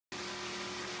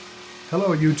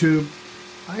Hello YouTube.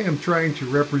 I am trying to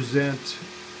represent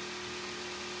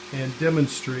and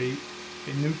demonstrate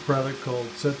a new product called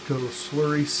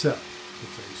SlurrySep.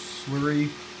 It's a slurry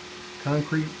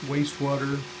concrete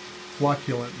wastewater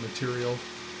flocculant material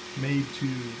made to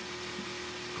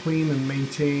clean and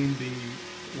maintain the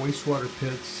wastewater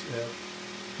pits at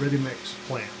ready-mix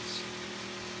plants.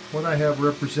 What I have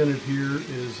represented here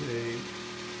is a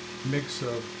mix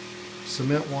of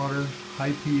cement water,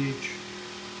 high pH,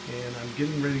 and I'm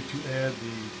getting ready to add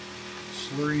the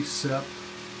SlurrySep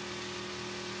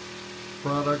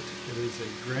product. It is a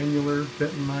granular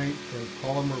bentonite and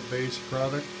polymer based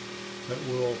product that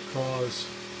will cause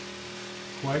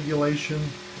coagulation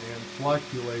and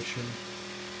flocculation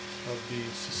of the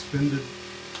suspended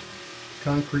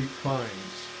concrete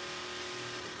fines.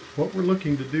 What we're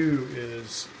looking to do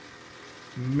is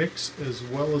mix as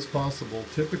well as possible,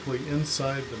 typically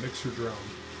inside the mixer drum,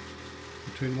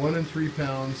 between 1 and 3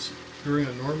 pounds during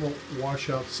a normal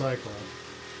washout cycle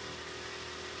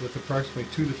with approximately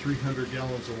 200 to 300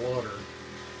 gallons of water.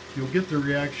 You'll get the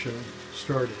reaction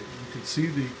started. You can see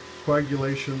the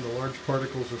coagulation, the large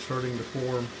particles are starting to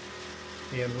form,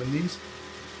 and when these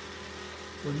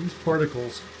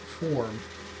particles form,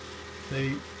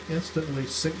 they instantly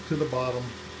sink to the bottom,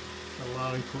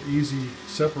 allowing for easy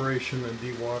separation and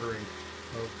dewatering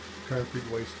of concrete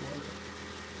wastewater.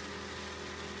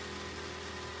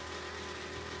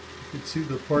 You can see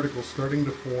the particles starting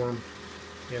to form,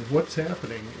 and what's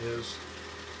happening is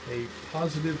a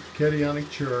positive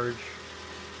cationic charge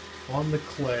on the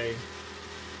clay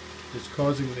is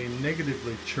causing the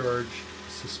negatively charged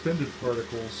suspended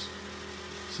particles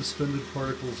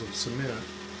of cement,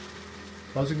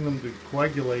 causing them to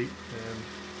coagulate and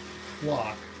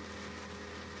flock,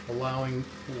 allowing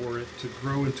for it to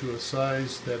grow into a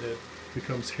size that it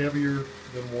becomes heavier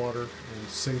than water and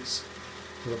sinks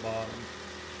to the bottom.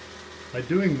 By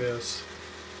doing this,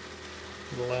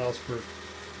 it allows for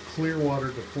clear water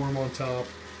to form on top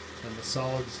and the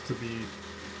solids to be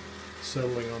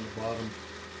settling on the bottom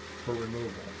for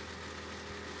removal.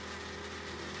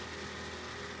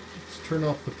 Let's turn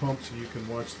off the pump so you can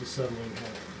watch the settling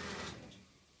happen.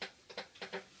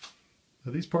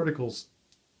 Now, these particles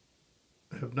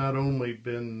have not only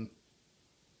been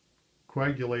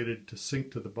coagulated to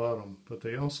sink to the bottom, but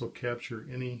they also capture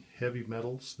any heavy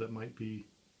metals that might be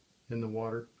in the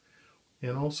water,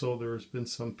 and also there has been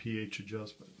some pH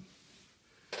adjustment.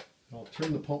 I'll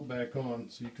turn the pump back on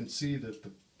so you can see that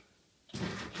the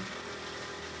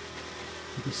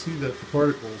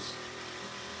particles,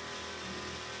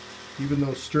 even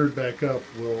though stirred back up,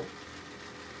 will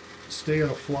stay in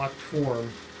a flocked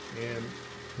form and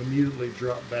immediately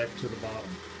drop back to the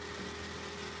bottom.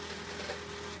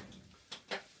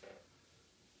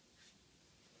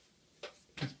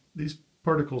 These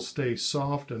particles stay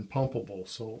soft and pumpable,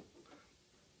 so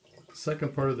the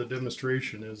second part of the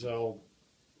demonstration is I'll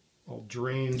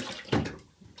drain the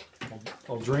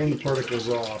particles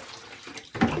off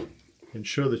and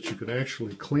show that you can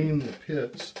actually clean the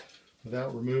pits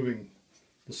without removing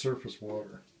the surface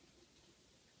water.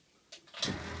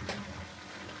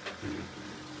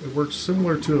 It works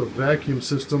similar to a vacuum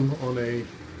system on a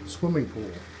swimming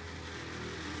pool.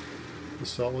 The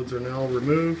solids are now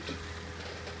removed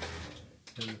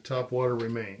and the top water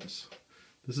remains.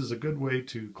 This is a good way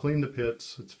to clean the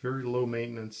pits. It's very low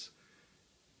maintenance.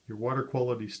 Your water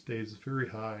quality stays very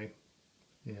high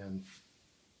and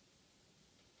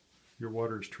your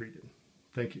water is treated.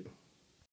 Thank you.